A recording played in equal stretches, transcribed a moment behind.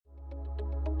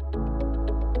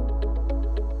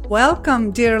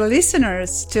Welcome, dear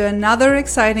listeners, to another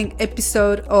exciting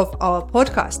episode of our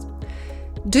podcast.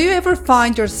 Do you ever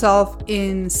find yourself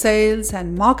in sales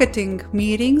and marketing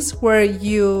meetings where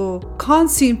you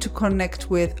can't seem to connect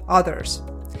with others?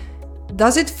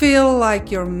 Does it feel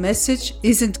like your message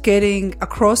isn't getting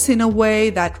across in a way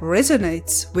that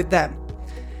resonates with them?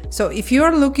 So if you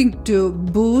are looking to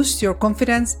boost your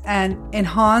confidence and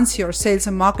enhance your sales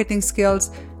and marketing skills,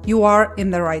 you are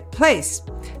in the right place.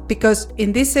 Because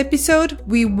in this episode,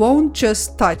 we won't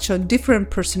just touch on different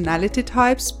personality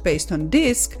types based on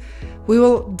DISC, we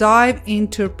will dive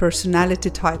into personality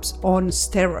types on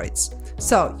steroids.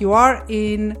 So you are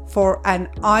in for an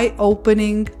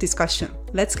eye-opening discussion.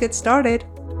 Let's get started.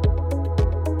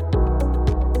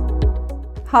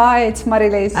 Hi, it's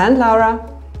Marilis and Laura.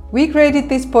 We created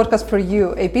this podcast for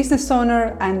you, a business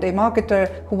owner and a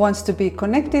marketer who wants to be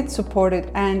connected,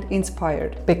 supported, and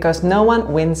inspired. Because no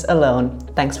one wins alone.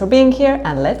 Thanks for being here,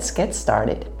 and let's get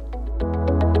started.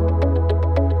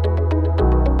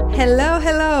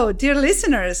 Hello, dear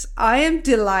listeners. I am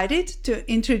delighted to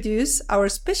introduce our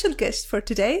special guest for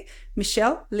today,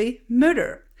 Michelle Lee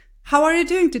Myrter. How are you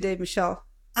doing today, Michelle?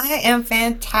 I am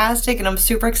fantastic, and I'm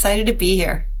super excited to be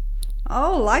here.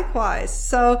 Oh, likewise.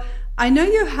 So I know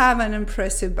you have an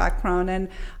impressive background, and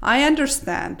I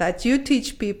understand that you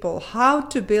teach people how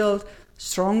to build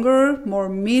stronger, more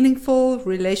meaningful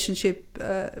relationships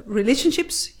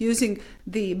using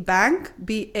the BANK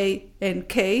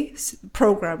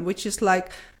program, which is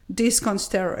like DISC on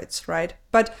steroids, right?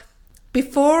 But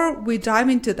before we dive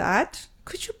into that,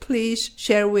 could you please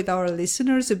share with our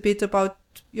listeners a bit about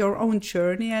your own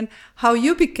journey and how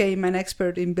you became an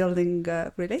expert in building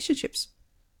relationships?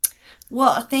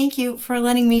 Well, thank you for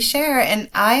letting me share. And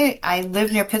I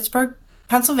live near Pittsburgh,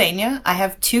 Pennsylvania. I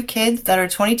have two kids that are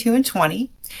 22 and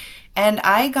 20. And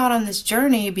I got on this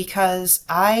journey because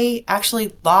I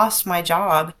actually lost my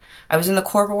job. I was in the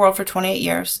corporate world for 28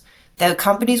 years. The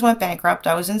companies went bankrupt.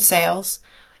 I was in sales,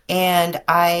 and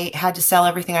I had to sell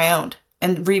everything I owned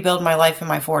and rebuild my life in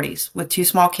my 40s with two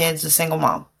small kids, a single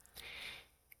mom.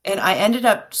 And I ended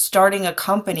up starting a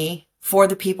company for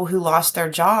the people who lost their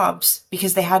jobs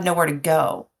because they had nowhere to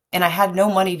go. And I had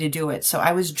no money to do it. So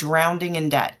I was drowning in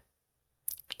debt.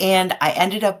 And I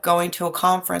ended up going to a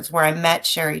conference where I met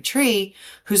Sherry Tree,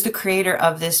 who's the creator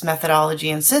of this methodology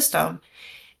and system.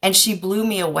 And she blew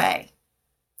me away.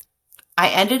 I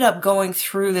ended up going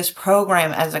through this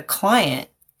program as a client.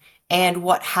 And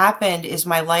what happened is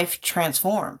my life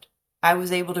transformed. I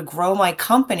was able to grow my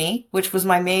company, which was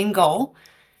my main goal,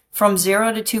 from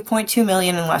 0 to 2.2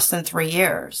 million in less than 3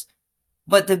 years.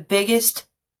 But the biggest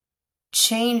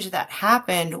change that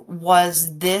happened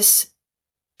was this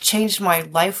changed my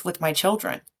life with my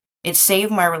children. It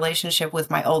saved my relationship with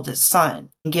my oldest son.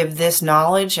 Give this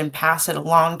knowledge and pass it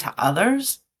along to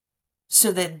others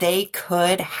so that they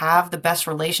could have the best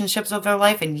relationships of their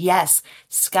life and, yes,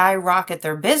 skyrocket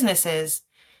their businesses.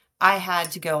 I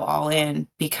had to go all in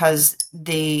because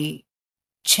the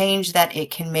change that it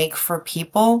can make for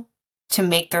people to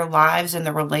make their lives and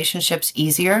their relationships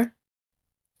easier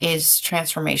is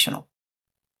transformational.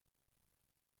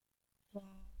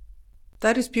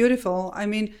 That is beautiful. I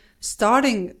mean,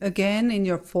 starting again in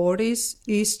your 40s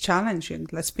is challenging,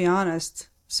 let's be honest.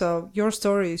 So your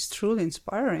story is truly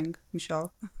inspiring,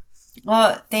 Michelle.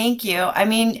 Well, thank you. I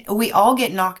mean, we all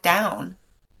get knocked down.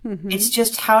 Mm-hmm. It's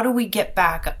just how do we get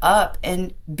back up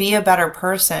and be a better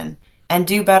person and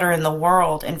do better in the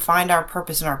world and find our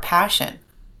purpose and our passion.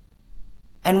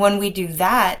 And when we do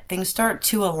that, things start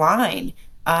to align.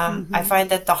 I find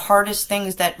that the hardest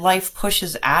things that life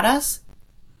pushes at us,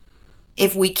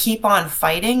 if we keep on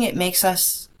fighting, it makes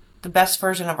us the best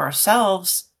version of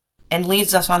ourselves and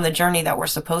leads us on the journey that we're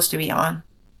supposed to be on.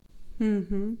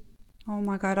 Mm-hmm. Oh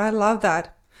my God, I love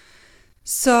that.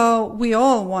 So we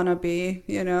all want to be,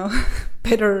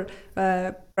 better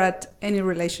at any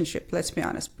relationship, let's be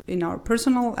honest, in our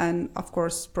personal and, of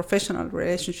course, professional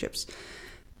relationships.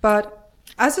 But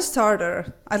as a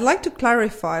starter, I'd like to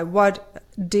clarify what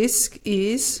DISC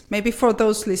is, maybe for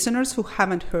those listeners who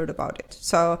haven't heard about it.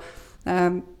 So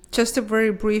just a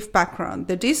very brief background.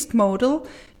 The DISC model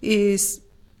is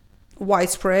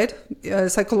widespread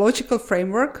psychological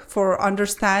framework for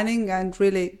understanding and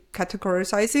really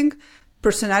categorizing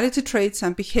personality traits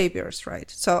and behaviors, right?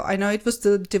 So I know it was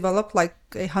developed like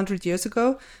 100 years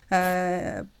ago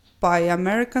by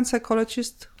American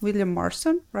psychologist William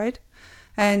Marston, right?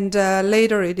 And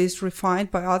later it is refined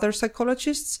by other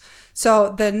psychologists.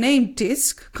 So the name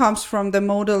DISC comes from the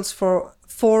models for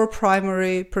 4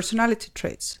 primary personality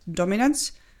traits: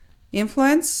 dominance,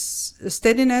 influence,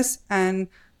 steadiness, and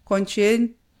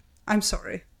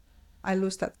I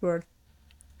lose that word.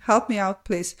 Help me out,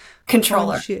 please.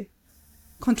 Controller.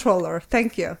 Controller.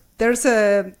 Thank you. There's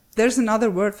another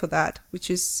word for that, which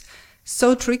is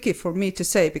so tricky for me to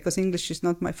say because English is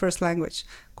not my first language.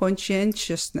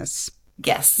 Conscientiousness.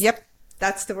 Yes. Yep,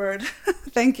 that's the word.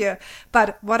 Thank you.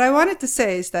 But what I wanted to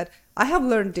say is that I have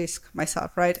learned DISC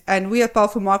myself, right? And we at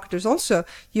Powerful Marketers also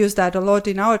use that a lot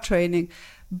in our training.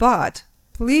 But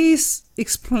please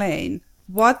explain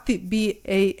what the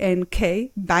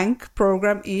BANK, bank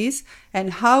program is,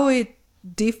 and how it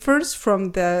differs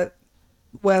from the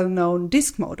well-known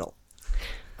DISC model.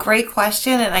 Great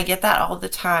question, and I get that all the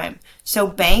time. So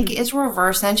bank is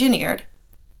reverse engineered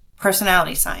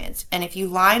personality science. And if you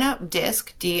line up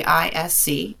DISC,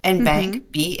 D-I-S-C, and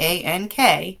bank,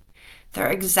 B-A-N-K, they're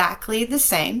exactly the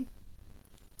same,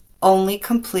 only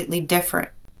completely different.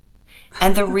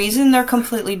 And the reason they're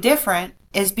completely different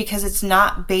is because it's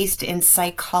not based in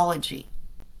psychology.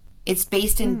 It's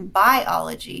based in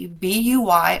biology,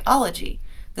 B-U-Y-ology,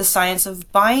 the science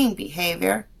of buying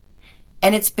behavior,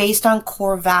 and it's based on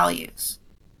core values.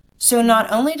 So not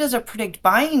only does it predict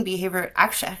buying behavior,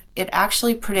 it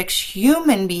actually predicts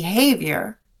human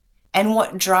behavior and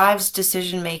what drives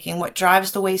decision making, what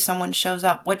drives the way someone shows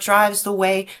up, what drives the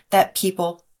way that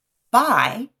people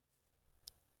buy,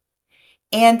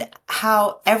 and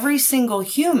how every single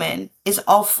human is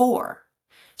all four.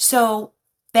 So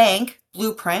bank,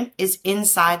 blueprint, is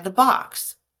inside the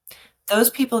box. Those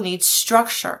people need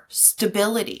structure,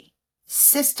 stability,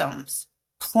 systems,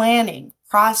 planning,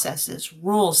 processes,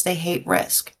 rules. They hate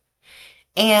risk.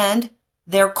 And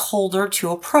they're colder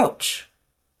to approach.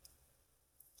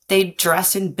 They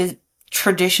dress in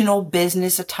traditional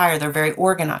business attire. They're very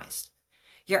organized.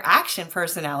 Your action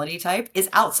personality type is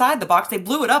outside the box. They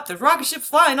blew it up. There's rocket ships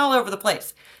flying all over the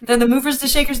place. They're the movers, the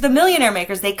shakers, the millionaire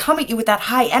makers. They come at you with that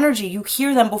high energy. You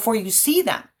hear them before you see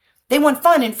them. They want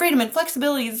fun and freedom and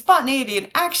flexibility and spontaneity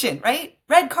and action, right?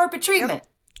 Red carpet treatment.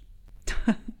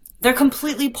 Yep. They're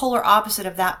completely polar opposite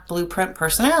of that blueprint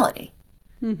personality.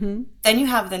 Then you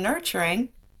have the nurturing.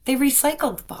 They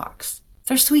recycled the box.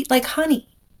 They're sweet like honey.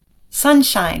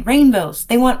 Sunshine, rainbows.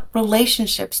 They want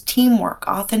relationships, teamwork,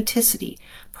 authenticity,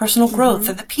 personal growth.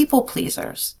 They're the people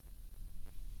pleasers.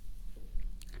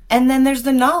 And then there's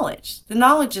the knowledge. The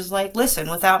knowledge is like, listen,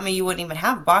 without me, you wouldn't even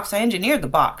have a box. I engineered the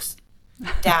box.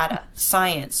 Data,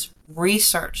 science,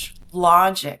 research,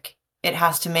 logic. It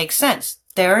has to make sense.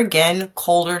 They're, again,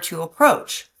 colder to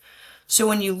approach. So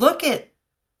when you look at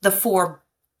the 4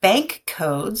 bank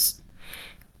codes,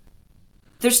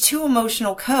 there's 2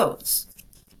 emotional codes,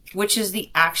 which is the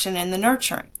action and the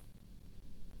nurturing.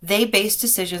 They base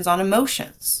decisions on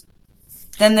emotions.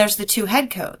 Then there's the 2 head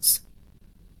codes.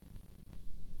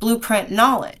 Blueprint,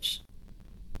 knowledge.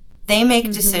 They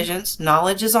make decisions.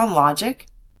 Knowledge is on logic.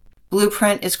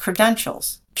 Blueprint is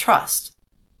credentials, trust.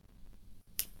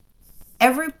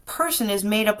 Every person is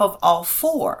made up of all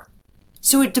 4.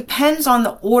 So it depends on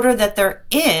the order that they're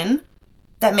in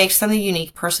that makes them the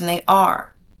unique person they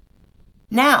are.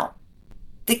 Now,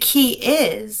 the key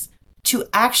is to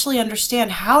actually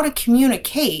understand how to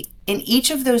communicate in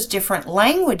each of those different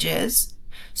languages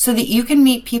so that you can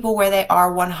meet people where they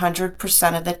are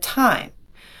 100% of the time.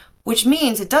 Which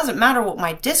means it doesn't matter what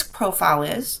my DISC profile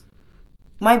is.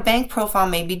 My bank profile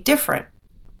may be different.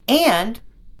 And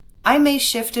I may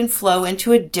shift and flow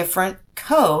into a different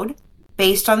code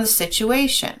based on the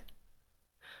situation.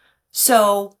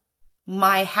 So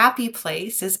my happy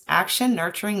place is action,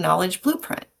 nurturing, knowledge,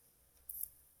 blueprint.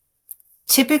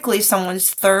 Typically,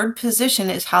 someone's 3rd position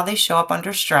is how they show up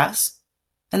under stress,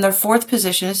 and their 4th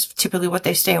position is typically what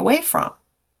they stay away from.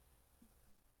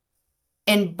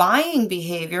 In buying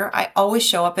behavior, I always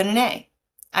show up in an A.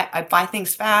 I buy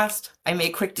things fast. I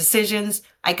make quick decisions.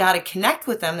 I got to connect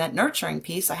with them, that nurturing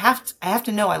piece. I have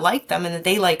to know I like them and that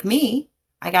they like me.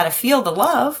 I got to feel the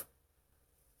love.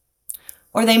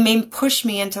 Or they may push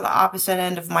me into the opposite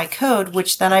end of my code,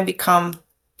 which then I become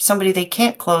somebody they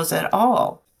can't close at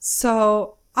all.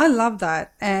 So I love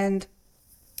that. And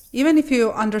even if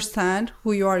you understand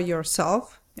who you are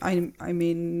yourself, I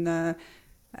mean,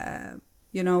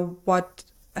 you know, what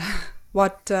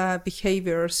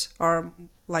behaviors are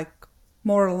like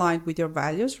more aligned with your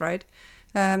values, right?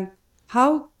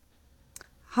 How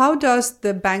does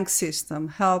the bank system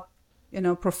help, you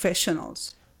know,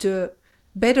 professionals to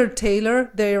better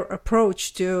tailor their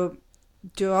approach to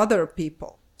other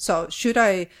people? So should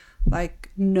I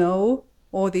like know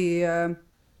all the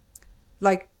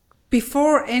like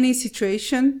before any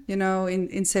situation, you know,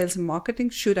 in sales and marketing,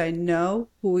 should I know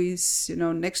who is, you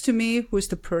know, next to me, who is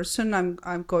the person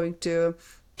I'm going to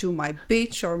do my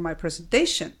pitch or my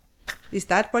presentation? Is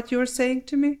that what you're saying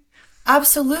to me?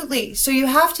 Absolutely. So you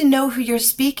have to know who you're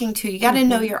speaking to. You got to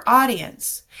know your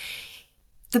audience.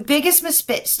 The biggest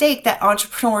mistake that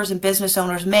entrepreneurs and business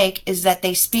owners make is that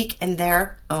they speak in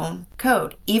their own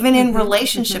code, even in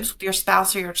relationships with your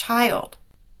spouse or your child.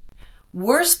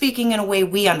 We're speaking in a way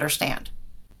we understand.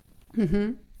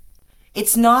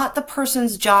 It's not the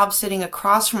person's job sitting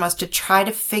across from us to try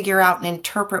to figure out and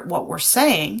interpret what we're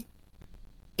saying.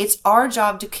 It's our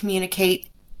job to communicate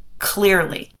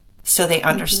clearly so they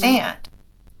understand.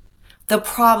 The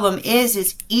problem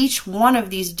is each one of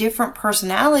these different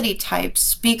personality types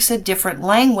speaks a different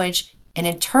language and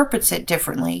interprets it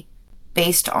differently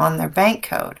based on their bank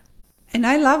code. And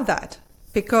I love that,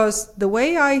 because the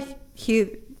way I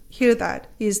hear that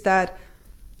is that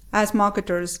as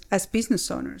marketers, as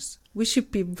business owners, we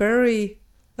should be very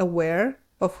aware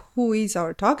of who is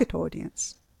our target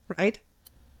audience, right?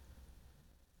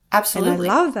 Absolutely.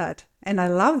 And I love that. And I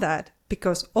love that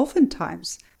because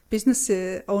oftentimes business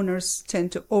owners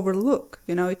tend to overlook,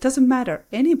 it doesn't matter.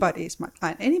 Anybody is my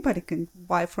client. Anybody can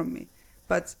buy from me.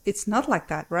 But it's not like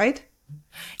that, right?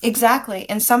 Exactly.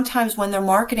 And sometimes when they're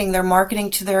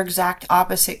marketing to their exact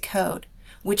opposite code,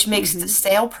 which makes the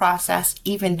sale process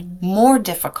even more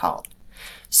difficult.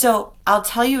 So I'll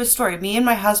tell you a story. Me and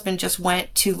my husband just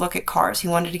went to look at cars. He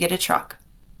wanted to get a truck.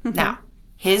 Now,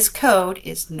 his code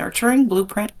is nurturing,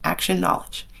 blueprint, action,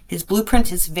 knowledge. His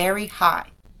blueprint is very high.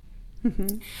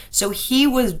 So he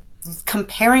was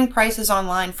comparing prices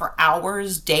online for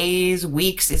hours, days,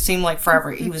 weeks. It seemed like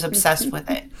forever. He was obsessed with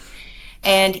it.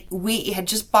 And we had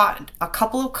just bought a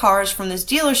couple of cars from this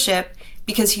dealership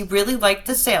because he really liked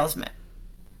the salesman.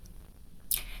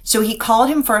 So he called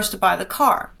him first to buy the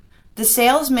car. The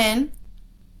salesman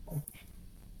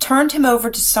turned him over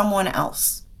to someone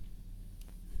else.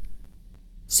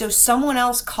 So someone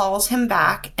else calls him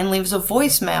back and leaves a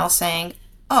voicemail saying,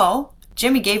 "Oh,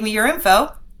 Jimmy gave me your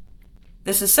info.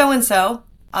 This is so-and-so.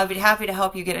 I'll be happy to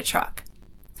help you get a truck."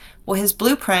 Well, his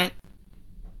blueprint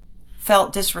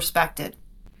felt disrespected.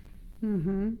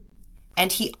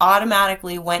 And he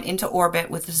automatically went into orbit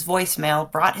with his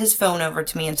voicemail, brought his phone over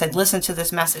to me and said, "Listen to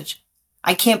this message.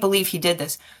 I can't believe he did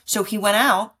this." So he went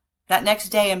out that next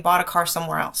day and bought a car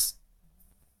somewhere else.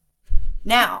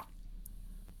 Now,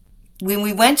 when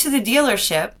we went to the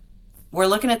dealership, we're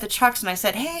looking at the trucks and I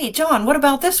said, "Hey, John, what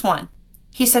about this one?"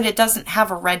 He said, "It doesn't have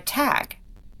a red tag."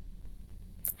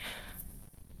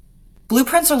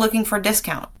 Blueprints are looking for a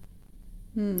discount.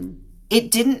 It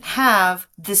didn't have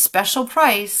the special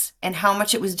price and how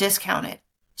much it was discounted.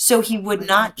 So he would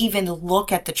not even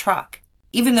look at the truck.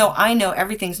 Even though I know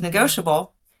everything's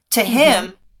negotiable, to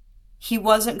him, he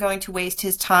wasn't going to waste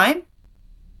his time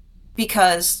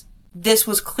because this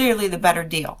was clearly the better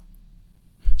deal.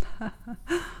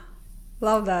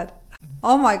 Love that.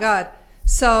 Oh my God.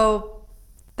 So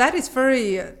that is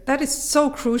so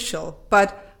crucial.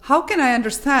 But how can I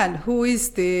understand who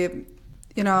is the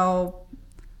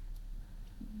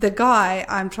guy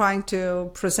I'm trying to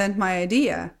present my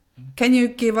idea? Can you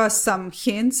give us some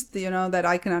hints, that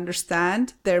I can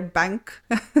understand their bank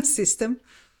system?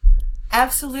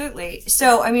 Absolutely.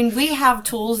 So, we have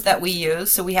tools that we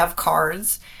use. So we have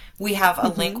cards. We have a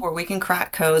link where we can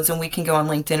crack codes, and we can go on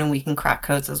LinkedIn and we can crack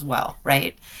codes as well,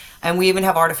 right? And we even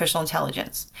have artificial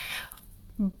intelligence.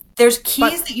 There's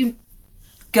keys that you...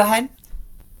 Go ahead.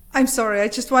 I'm sorry. I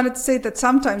just wanted to say that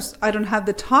sometimes I don't have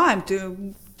the time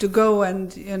to go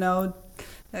and,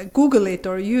 Google it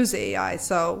or use AI.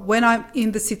 So when I'm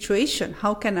in the situation,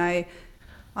 how can I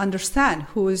understand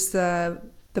who is the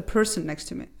person next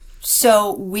to me?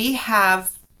 So we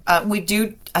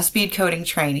do a speed coding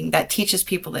training that teaches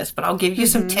people this, but I'll give you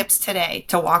some tips today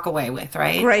to walk away with,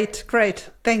 right? Great.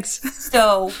 Thanks.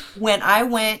 So when I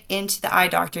went into the eye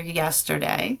doctor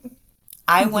yesterday,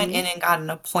 I went in and got an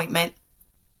appointment,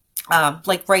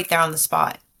 right there on the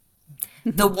spot.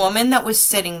 The woman that was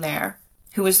sitting there,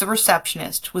 who was the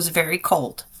receptionist, was very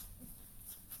cold.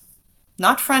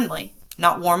 Not friendly,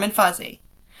 not warm and fuzzy.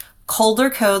 Colder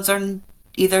codes are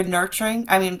either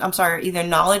either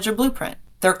knowledge or blueprint.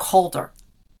 They're colder,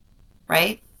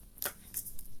 right?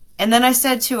 And then I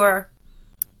said to her,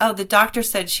 "Oh, the doctor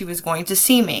said she was going to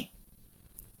see me."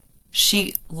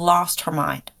 She lost her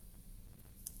mind.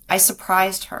 I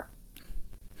surprised her.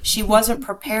 She wasn't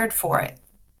prepared for it.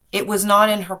 It was not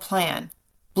in her plan.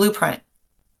 Blueprint.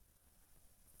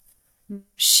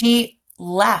 She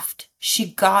left. She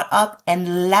got up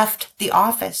and left the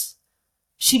office.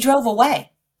 She drove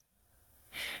away.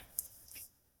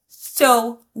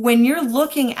 So when you're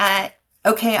looking at,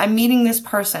 okay, I'm meeting this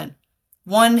person.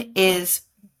 One is,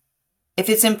 if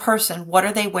it's in person, what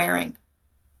are they wearing?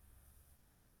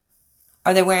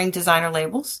 Are they wearing designer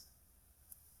labels?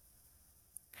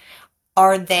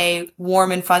 Are they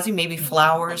warm and fuzzy? Maybe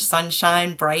flowers,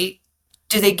 sunshine, bright?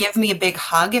 Do they give me a big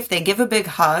hug? If they give a big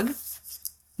hug,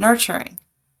 nurturing.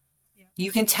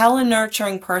 You can tell a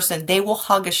nurturing person, they will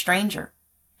hug a stranger.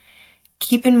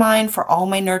 Keep in mind, for all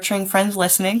my nurturing friends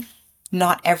listening,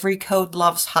 not every code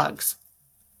loves hugs.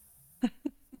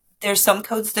 There's some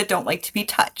codes that don't like to be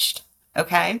touched.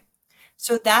 Okay?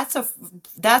 So that's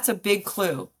a big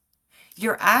clue.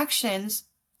 Your actions,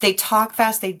 they talk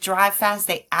fast, they drive fast,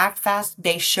 they act fast,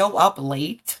 they show up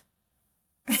late.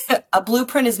 A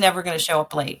blueprint is never going to show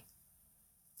up late.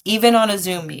 Even on a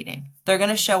Zoom meeting, they're going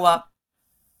to show up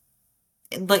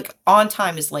like on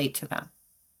time is late to them.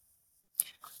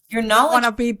 Your knowledge Want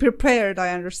to be prepared, I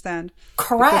understand.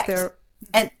 Correct.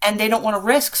 And they don't want to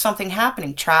risk something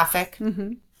happening, traffic,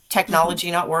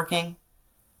 technology not working.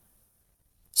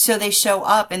 So they show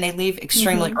up and they leave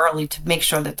extremely early to make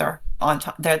sure that they're on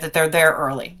time, that they're there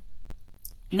early.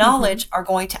 Knowledge are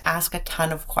going to ask a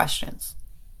ton of questions.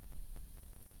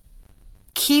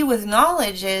 Key with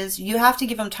knowledge is you have to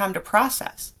give them time to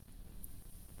process.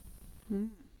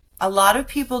 A lot of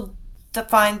people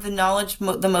find the knowledge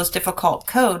the most difficult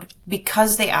code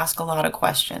because they ask a lot of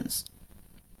questions.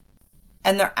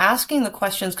 And they're asking the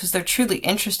questions because they're truly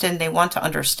interested and they want to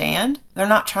understand. They're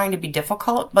not trying to be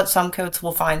difficult, but some codes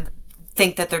will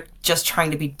think that they're just trying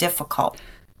to be difficult.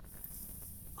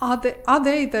 Are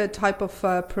they the type of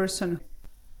person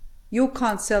you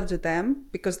can't sell to them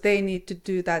because they need to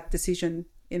do that decision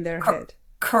in their head?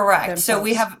 Correct. Themselves. So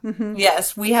we have,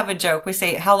 yes, we have a joke. We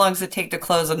say, how long does it take to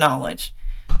close a knowledge?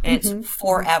 And it's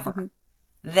forever.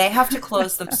 They have to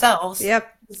close themselves. Yep.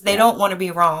 They don't want to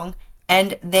be wrong.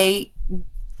 And they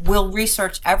will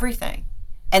research everything.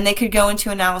 And they could go into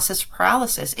analysis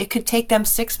paralysis. It could take them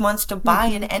 6 months to buy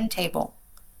an end table.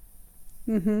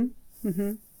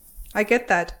 I get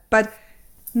that. But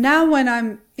now when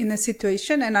I'm in a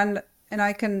situation and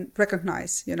I can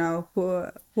recognize,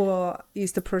 who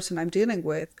is the person I'm dealing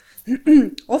with,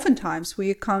 oftentimes we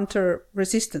encounter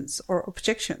resistance or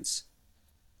objections.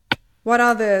 What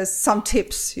are some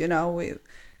tips,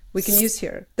 we can use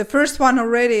here? The first one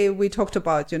already we talked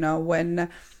about, when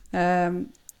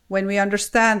we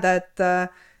understand that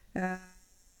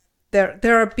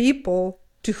there are people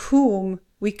to whom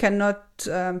we cannot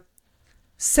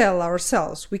sell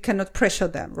ourselves. We cannot pressure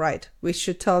them, right? We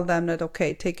should tell them that,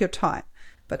 okay, take your time.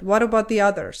 But what about the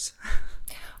others?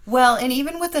 Well, and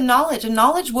even with the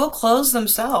knowledge will close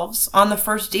themselves on the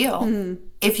first deal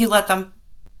if you let them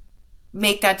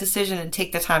make that decision and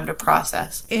take the time to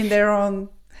process. In their own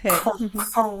head.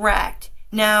 Correct.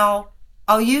 Now,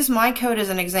 I'll use my code as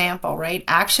an example, right?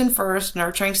 Action first,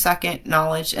 nurturing second,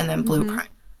 knowledge, and then blueprint.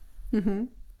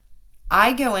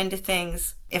 I go into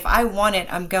things, if I want it,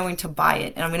 I'm going to buy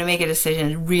it, and I'm going to make a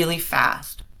decision really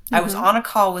fast. I was on a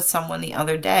call with someone the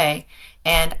other day,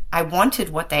 and I wanted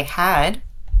what they had.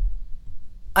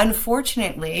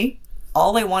 Unfortunately,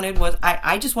 all I wanted was,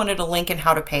 I just wanted a link and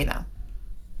how to pay them.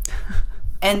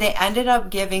 And they ended up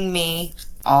giving me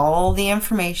all the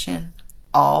information,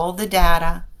 all the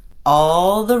data,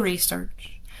 all the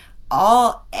research,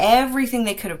 everything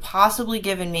they could have possibly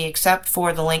given me except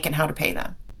for the link and how to pay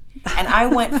them. And I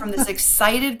went from this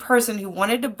excited person who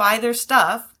wanted to buy their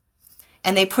stuff,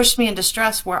 and they pushed me into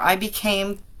stress where I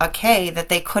became a K that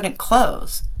they couldn't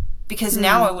close. Because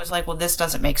now I was like, well, this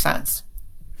doesn't make sense.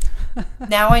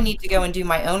 Now I need to go and do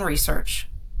my own research.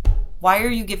 Why are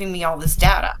you giving me all this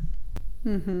data?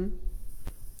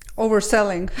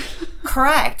 Overselling.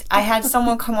 Correct. I had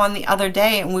someone come on the other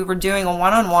day and we were doing a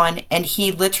one-on-one and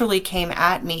he literally came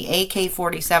at me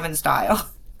AK-47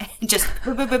 style and just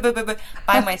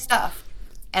buy my stuff.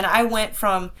 And I went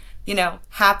from,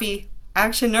 happy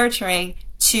action nurturing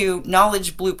to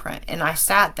knowledge blueprint. And I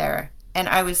sat there and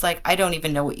I was like, I don't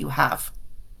even know what you have.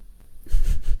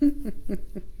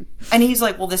 And he's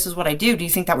like, well, this is what I do. Do you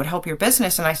think that would help your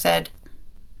business? And I said,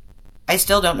 I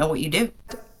still don't know what you do.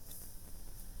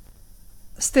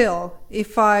 Still,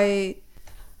 if I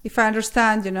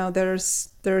understand, there's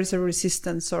a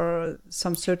resistance or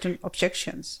some certain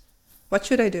objections, what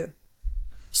should I do?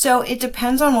 So it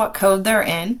depends on what code they're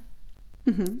in.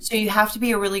 So you have to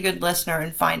be a really good listener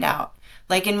and find out.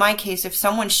 Like in my case, if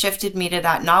someone shifted me to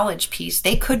that knowledge piece,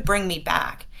 they could bring me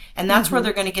back. And that's where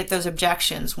they're going to get those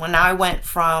objections. When I went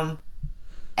from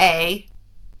A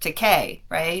to K,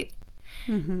 right?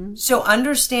 So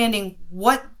understanding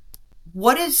what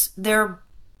is their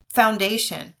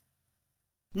foundation.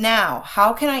 Now,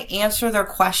 how can I answer their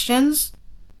questions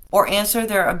or answer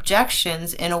their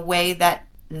objections in a way that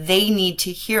they need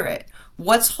to hear it?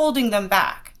 What's holding them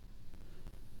back?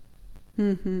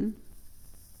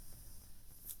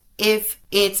 If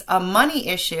it's a money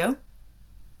issue,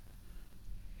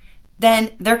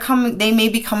 then they may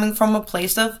be coming from a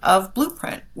place of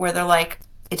blueprint where they're like,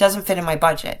 it doesn't fit in my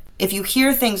budget. If you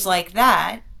hear things like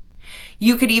that,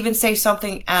 you could even say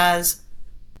something as,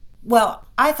 well,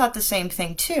 I thought the same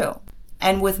thing too.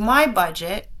 And with my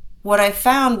budget, what I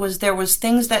found was there was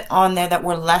things that on there that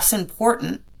were less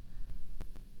important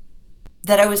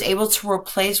that I was able to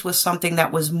replace with something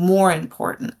that was more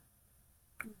important.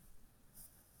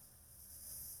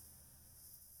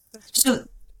 So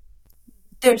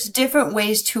there's different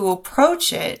ways to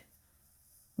approach it,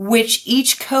 which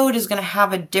each code is going to have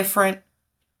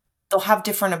they'll have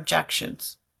different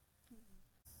objections.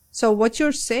 So what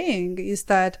you're saying is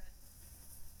that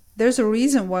there's a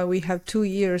reason why we have 2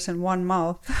 ears and one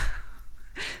mouth.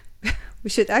 We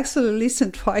should actually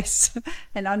listen twice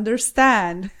and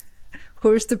understand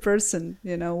who's the person,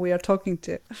 we are talking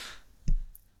to.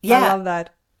 Yeah. I love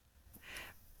that.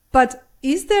 But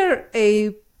is there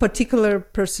a particular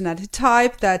personality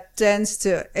type that tends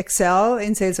to excel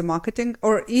in sales and marketing,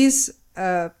 or is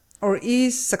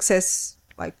success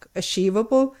like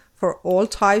achievable for all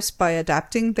types by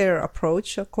adapting their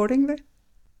approach accordingly?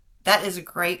 That is a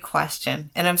great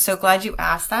question, and I'm so glad you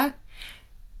asked that.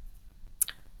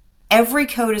 Every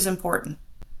code is important,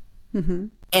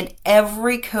 and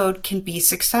every code can be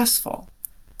successful.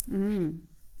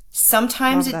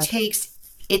 Sometimes it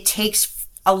takes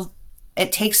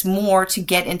more to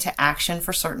get into action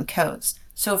for certain codes.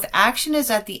 So if action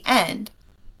is at the end,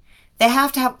 they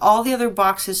have to have all the other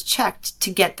boxes checked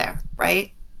to get there,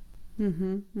 right?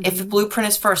 If the blueprint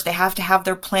is first, they have to have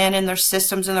their plan and their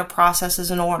systems and their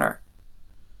processes in order.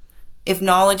 If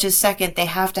knowledge is second, they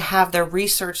have to have their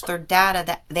research, their data,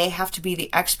 that they have to be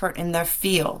the expert in their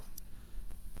field.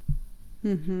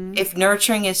 If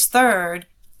nurturing is third,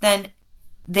 then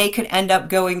they could end up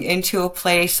going into a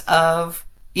place of,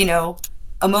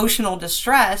 emotional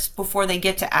distress before they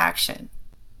get to action.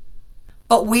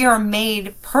 But we are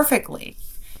made perfectly.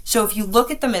 So if you look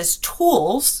at them as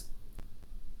tools,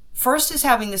 first is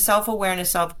having the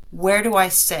self-awareness of, where do I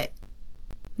sit?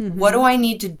 What do I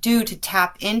need to do to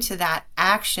tap into that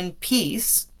action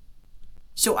piece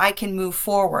so I can move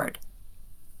forward?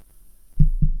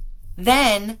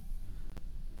 Then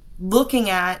looking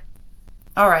at,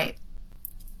 all right,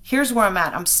 here's where I'm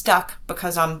at. I'm stuck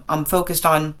because I'm focused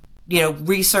on,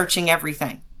 researching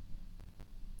everything.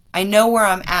 I know where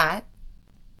I'm at.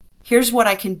 Here's what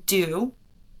I can do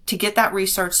to get that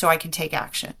research so I can take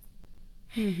action.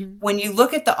 When you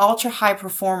look at the ultra high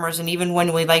performers, and even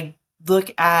when we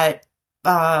look at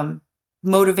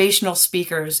motivational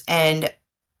speakers and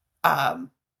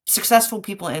successful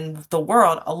people in the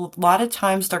world, a lot of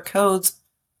times their codes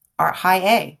are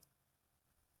high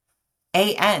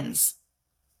ANs.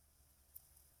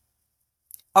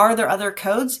 Are there other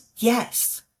codes?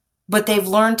 Yes. But they've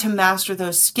learned to master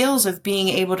those skills of being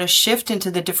able to shift into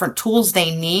the different tools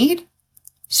they need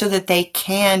so that they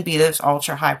can be those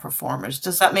ultra high performers.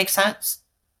 Does that make sense?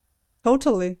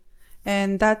 Totally.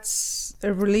 And that's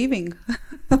relieving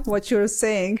what you're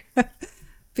saying,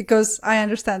 because I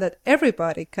understand that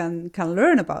everybody can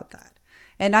learn about that.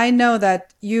 And I know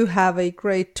that you have a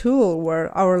great tool where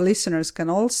our listeners can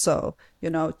also,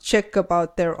 check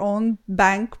about their own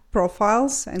bank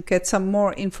profiles and get some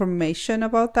more information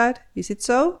about that. Is it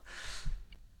so?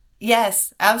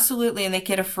 Yes, absolutely. And they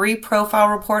get a free profile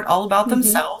report all about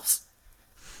themselves.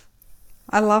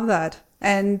 I love that.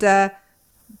 And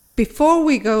before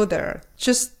we go there,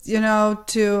 just,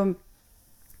 to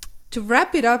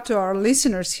wrap it up to our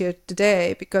listeners here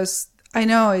today, because I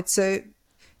know it's a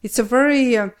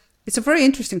very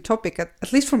interesting topic,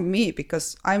 at least for me,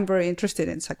 because I'm very interested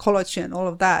in psychology and all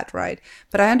of that, right?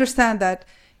 But I understand that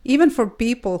even for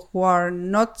people who are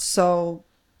not so,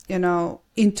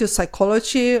 into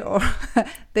psychology, or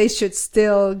they should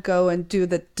still go and do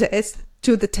the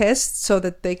test so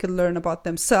that they can learn about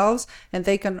themselves, and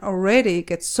they can already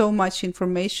get so much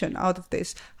information out of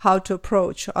this, how to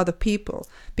approach other people,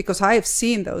 because I have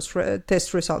seen those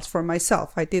test results for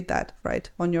myself. I did that, right,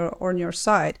 on your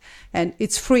side, and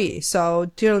it's free.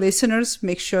 So dear listeners,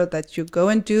 make sure that you go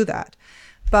and do that.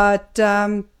 But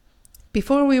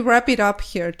before we wrap it up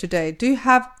here today, do you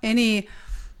have any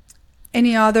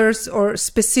others or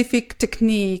specific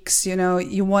techniques,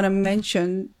 you want to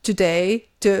mention today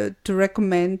to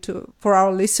recommend for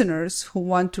our listeners who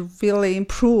want to really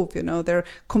improve, their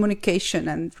communication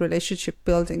and relationship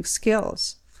building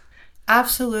skills?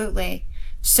 Absolutely.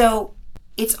 So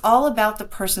it's all about the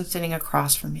person sitting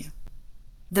across from you.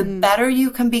 The better you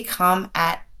can become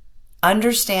at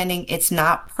understanding it's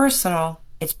not personal,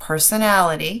 it's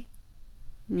personality.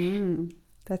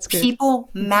 That's good. People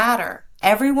matter.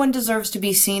 Everyone deserves to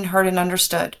be seen, heard, and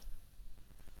understood.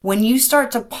 When you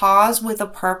start to pause with a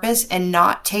purpose and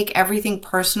not take everything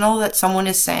personal that someone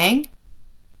is saying,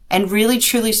 and really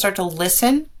truly start to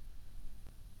listen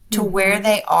to where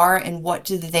they are and what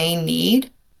do they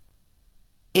need,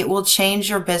 it will change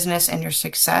your business and your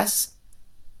success,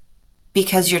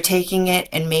 because you're taking it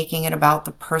and making it about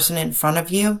the person in front of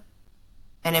you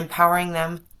and empowering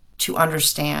them to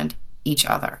understand each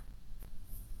other.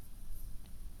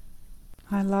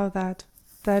 I love that.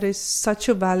 That is such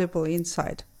a valuable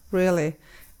insight, really.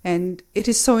 And it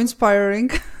is so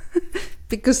inspiring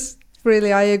because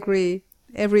really I agree.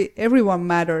 Everyone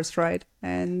matters, right?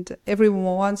 And everyone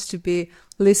wants to be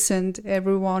listened.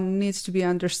 Everyone needs to be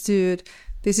understood.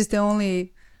 This is the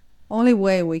only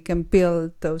way we can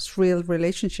build those real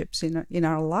relationships in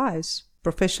our lives,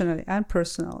 professionally and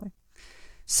personally.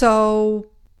 So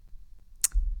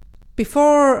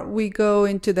before we go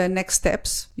into the next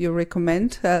steps you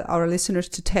recommend our listeners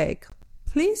to take,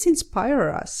 please inspire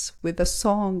us with a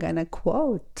song and a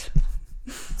quote.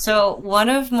 So one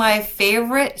of my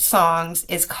favorite songs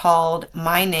is called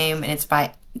My Name, and it's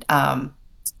by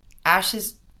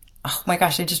Ash's. Oh my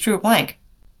gosh, I just drew a blank.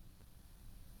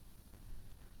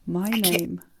 My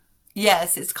Name.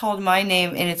 Yes, it's called My Name,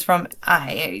 and it's from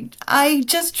I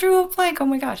just drew a blank. Oh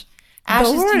my gosh.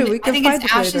 Don't worry, we can I think find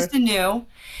it's it Ashes later. to New.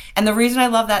 And the reason I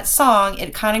love that song,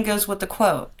 it kind of goes with the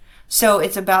quote. So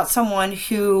it's about someone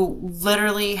who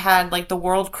literally had like the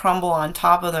world crumble on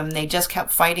top of them. They just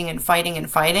kept fighting and fighting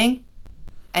and fighting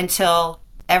until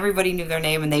everybody knew their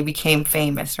name and they became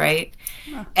famous, right?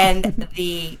 And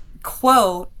the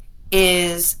quote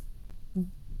is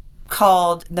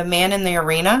called The Man in the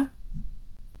Arena,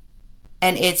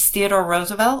 and it's Theodore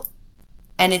Roosevelt,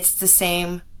 and it's the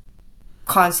same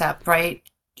concept, right?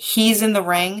 He's in the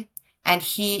ring and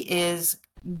he is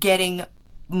getting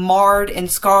marred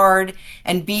and scarred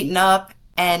and beaten up,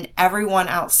 and everyone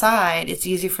outside, it's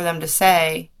easy for them to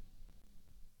say,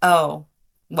 oh,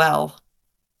 well,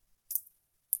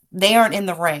 they aren't in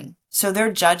the ring. So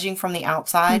they're judging from the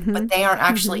outside, but they aren't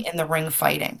actually in the ring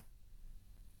fighting.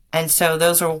 And so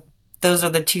those are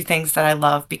the two things that I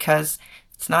love, because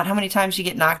it's not how many times you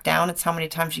get knocked down, it's how many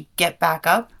times you get back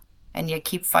up and you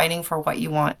keep fighting for what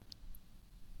you want.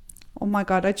 Oh my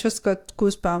God, I just got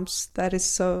goosebumps. That is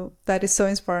so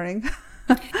inspiring.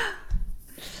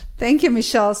 Thank you,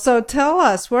 Michelle. So tell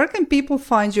us, where can people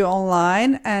find you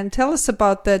online, and tell us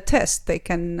about the test they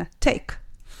can take?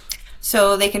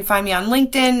 So they can find me on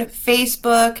LinkedIn,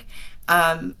 Facebook,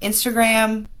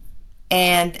 Instagram,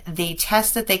 and the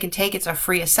test that they can take, it's a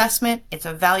free assessment. It's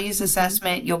a values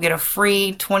assessment. You'll get a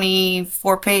free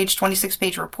 24-page,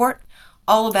 26-page report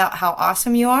all about how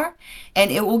awesome you are, and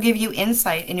it will give you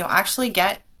insight, and you'll actually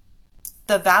get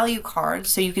the value card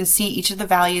so you can see each of the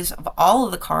values of all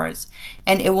of the cards,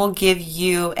 and it will give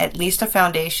you at least a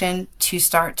foundation to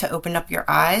start to open up your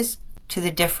eyes to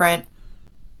the different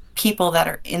people that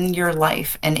are in your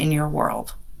life and in your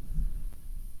world.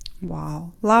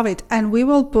 Wow, love it. And we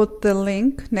will put the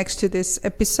link next to this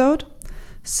episode.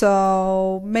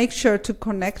 So make sure to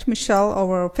connect Michelle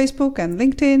over Facebook and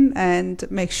LinkedIn, and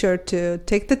make sure to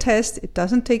take the test. It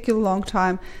doesn't take you a long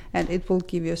time, and it will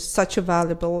give you such a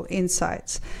valuable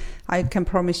insights. I can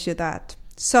promise you that.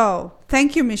 So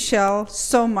thank you, Michelle,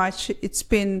 so much. It's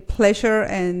been a pleasure,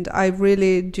 and I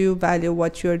really do value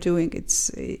what you're doing.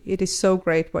 It is so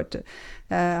great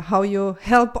how you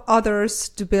help others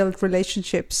to build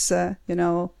relationships. Thank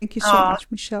you so much,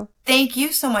 Michelle. Thank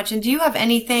you so much. And do you have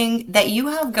anything that you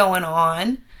have going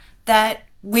on that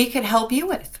we could help you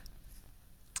with?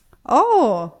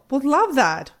 Oh, would love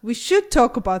that. We should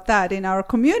talk about that in our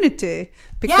community,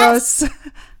 because, yes.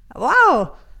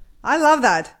 Wow, I love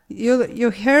that. There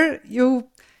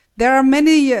are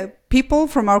many people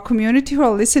from our community who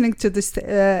are listening to this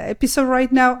episode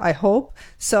right now, I hope.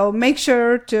 So make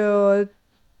sure to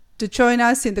join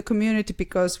us in the community,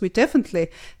 because we definitely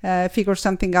figure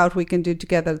something out we can do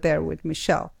together there with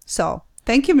Michelle. So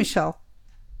thank you, Michelle.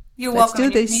 You're welcome.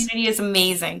 Your community is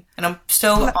amazing, and I'm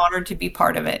so honored to be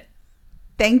part of it.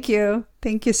 Thank you.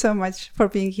 Thank you so much for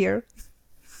being here.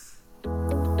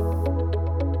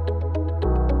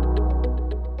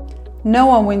 No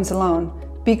one wins alone.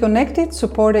 Be connected,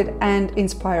 supported, and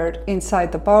inspired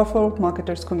inside the Powerful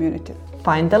Marketers community.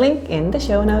 Find the link in the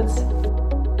show notes.